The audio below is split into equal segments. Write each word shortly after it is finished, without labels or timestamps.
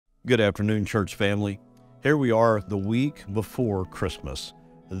Good afternoon, church family. Here we are the week before Christmas.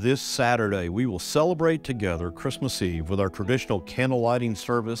 This Saturday, we will celebrate together Christmas Eve with our traditional candle lighting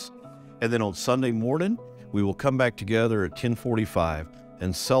service. And then on Sunday morning, we will come back together at 10:45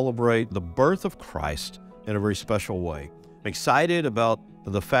 and celebrate the birth of Christ in a very special way. I'm excited about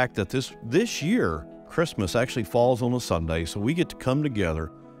the fact that this year, Christmas actually falls on a Sunday, so we get to come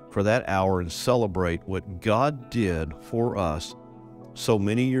together for that hour and celebrate what God did for us so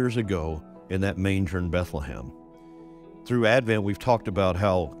many years ago in that manger in Bethlehem. Through Advent, we've talked about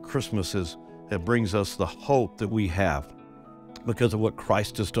how Christmas it brings us the hope that we have because of what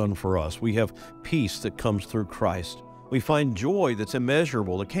Christ has done for us. We have peace that comes through Christ. We find joy that's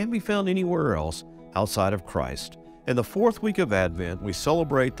immeasurable, that can't be found anywhere else outside of Christ. In the fourth week of Advent, we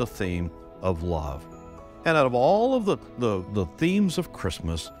celebrate the theme of love. And out of all of the themes of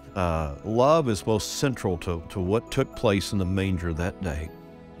Christmas, love is most central to what took place in the manger that day.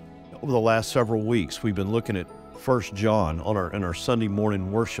 Over the last several weeks, we've been looking at 1 John in our Sunday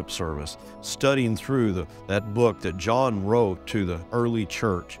morning worship service, studying through that book that John wrote to the early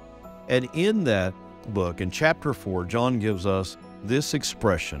church. And in that book, in chapter 4, John gives us this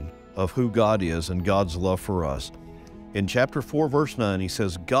expression of who God is and God's love for us. In chapter 4, verse 9, he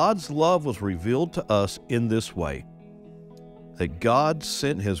says, God's love was revealed to us in this way, that God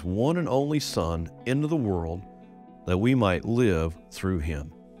sent his one and only Son into the world that we might live through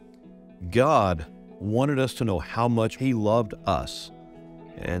him. God wanted us to know how much he loved us,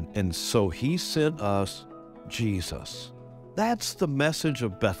 and so he sent us Jesus. That's the message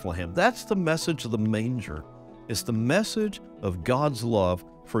of Bethlehem. That's the message of the manger. It's the message of God's love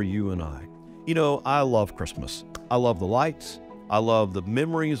for you and I. You know, I love Christmas. I love the lights. I love the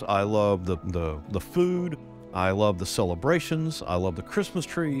memories. I love the food. I love the celebrations. I love the Christmas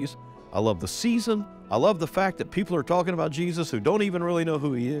trees. I love the season. I love the fact that people are talking about Jesus who don't even really know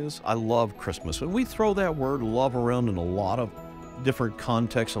who he is. I love Christmas. And we throw that word love around in a lot of different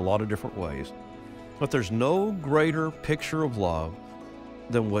contexts, a lot of different ways. But there's no greater picture of love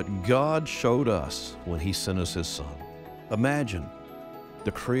than what God showed us when he sent us his Son. Imagine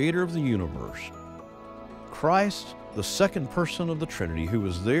the creator of the universe, Christ, the second person of the Trinity, who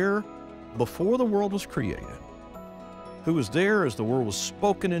was there before the world was created, who was there as the world was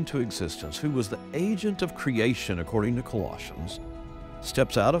spoken into existence, who was the agent of creation according to Colossians,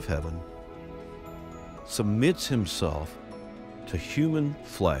 steps out of heaven, submits himself to human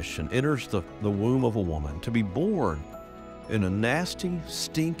flesh and enters the womb of a woman to be born in a nasty,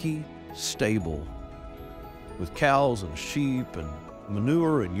 stinky stable with cows and sheep and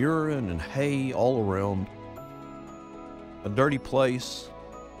manure and urine and hay all around, a dirty place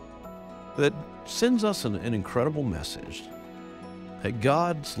that sends us an incredible message that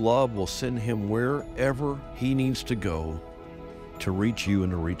God's love will send him wherever he needs to go to reach you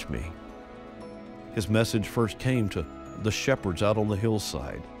and to reach me. His message first came to the shepherds out on the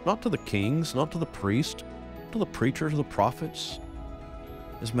hillside, not to the kings, not to the priests, to the preachers, the prophets.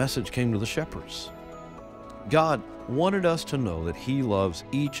 His message came to the shepherds. God wanted us to know that he loves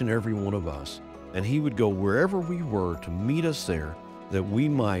each and every one of us, and he would go wherever we were to meet us there that we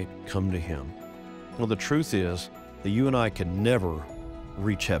might come to him. Well, the truth is that you and I can never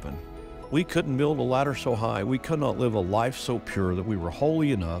reach heaven. We couldn't build a ladder so high. We could not live a life so pure that we were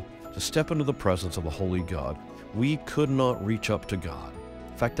holy enough to step into the presence of a holy God. We could not reach up to God.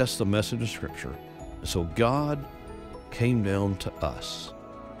 In fact, that's the message of Scripture. And so God came down to us.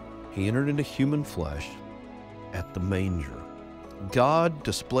 He entered into human flesh at the manger. God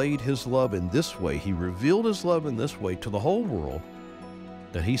displayed his love in this way. He revealed his love in this way to the whole world,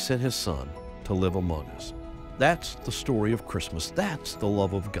 that he sent his Son to live among us. That's the story of Christmas. That's the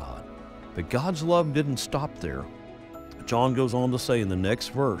love of God. But God's love didn't stop there. John goes on to say in the next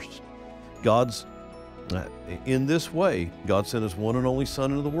verse, in this way, God sent his one and only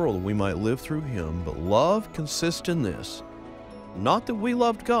Son into the world that we might live through him. But love consists in this, not that we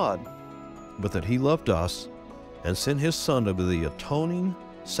loved God, but that he loved us and sent his Son to be the atoning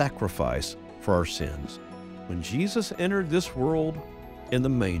sacrifice for our sins. When Jesus entered this world in the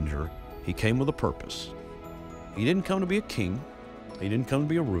manger, he came with a purpose. He didn't come to be a king. He didn't come to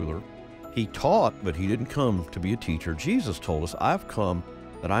be a ruler. He taught, but he didn't come to be a teacher. Jesus told us, I've come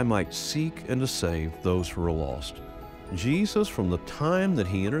that I might seek and to save those who are lost. Jesus, from the time that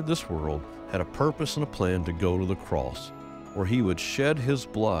he entered this world, had a purpose and a plan to go to the cross, where he would shed his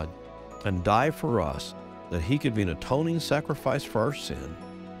blood and die for us, that he could be an atoning sacrifice for our sin,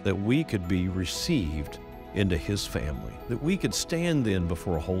 that we could be received into his family, that we could stand then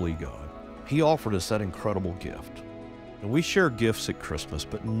before a holy God. He offered us that incredible gift. And we share gifts at Christmas,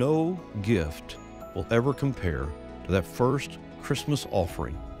 but no gift will ever compare to that first Christmas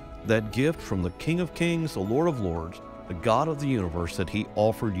offering that gift from the King of Kings, the Lord of Lords, the God of the universe that he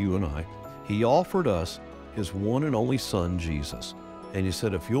offered you and I. He offered us his one and only Son, Jesus. And he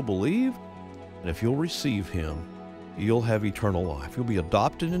said, if you'll believe and if you'll receive him, you'll have eternal life. You'll be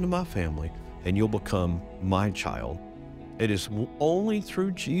adopted into my family and you'll become my child. It is only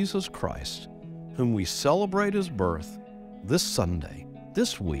through Jesus Christ, whom we celebrate his birth this Sunday,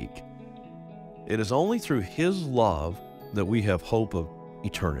 this week. It is only through his love that we have hope of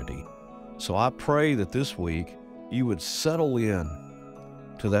eternity. So I pray that this week you would settle in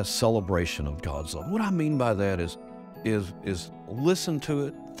to that celebration of God's love. What I mean by that is listen to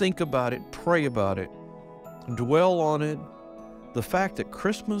it, think about it, pray about it, dwell on it. The fact that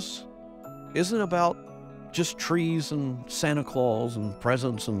Christmas isn't about just trees and Santa Claus and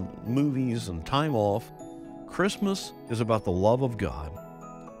presents and movies and time off. Christmas is about the love of God,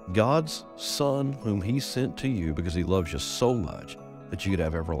 God's Son whom he sent to you because he loves you so much that you could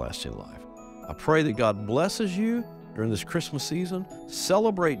have everlasting life. I pray that God blesses you during this Christmas season.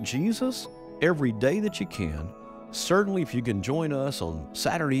 Celebrate Jesus every day that you can. Certainly, if you can join us on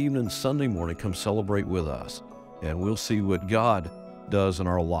Saturday evening, Sunday morning, come celebrate with us. And we'll see what God does in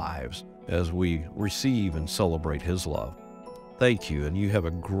our lives as we receive and celebrate his love. Thank you, and you have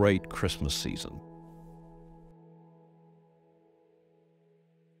a great Christmas season.